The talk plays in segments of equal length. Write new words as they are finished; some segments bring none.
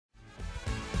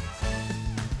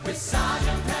with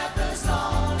Sergeant Pepper's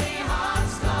Lonely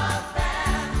Hearts Club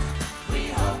Band. We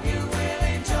hope you will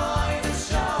enjoy the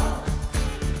show.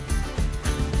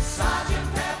 Sergeant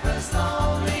Pepper's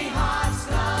Lonely Hearts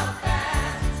Club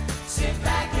Band. Sit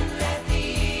back and let the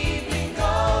evening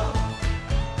go.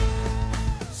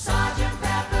 Sergeant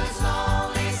Pepper's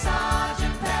Lonely,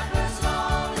 Sergeant Pepper's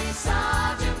Lonely,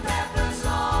 Sergeant Pepper's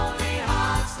Lonely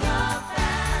Hearts Club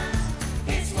Band.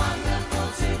 It's wonderful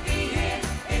to be here.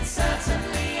 It's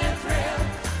certainly a thrill.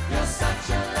 You're such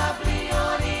a lovely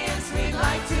audience. We'd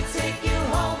like to take you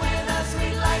home with us.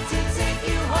 We'd like to take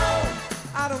you home.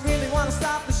 I don't really want to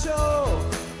stop the show,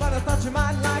 but I thought you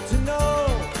might like to know.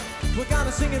 We're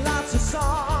gonna sing you lots of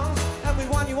songs, and we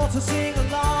want you all to sing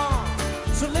along.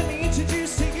 So let me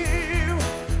introduce to you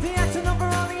the actor number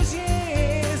all these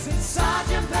years. It's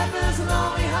Sergeant Pepper's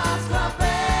Lonely Hearts Club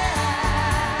Band.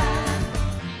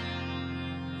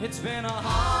 It's been a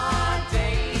hard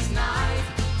day's night,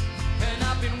 and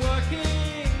I've been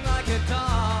working like a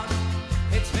dog.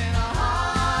 It's been a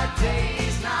hard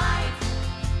day's night.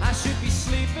 I should be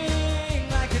sleeping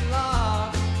like a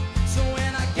log. So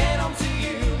when I get home to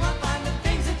you, I find the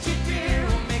things that you do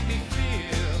make me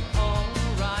feel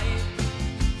alright.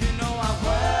 You know I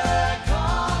work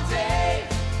all day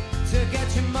to get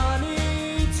you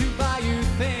money to buy you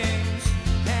things,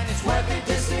 and it's worth it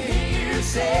just to hear you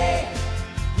say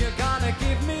you're gonna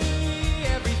give me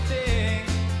everything.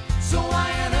 So why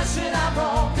on earth should I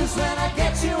roam? 'Cause when I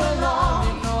get you along,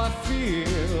 you know I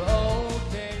feel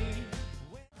okay.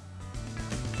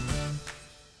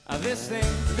 This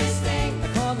thing This thing I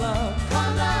call love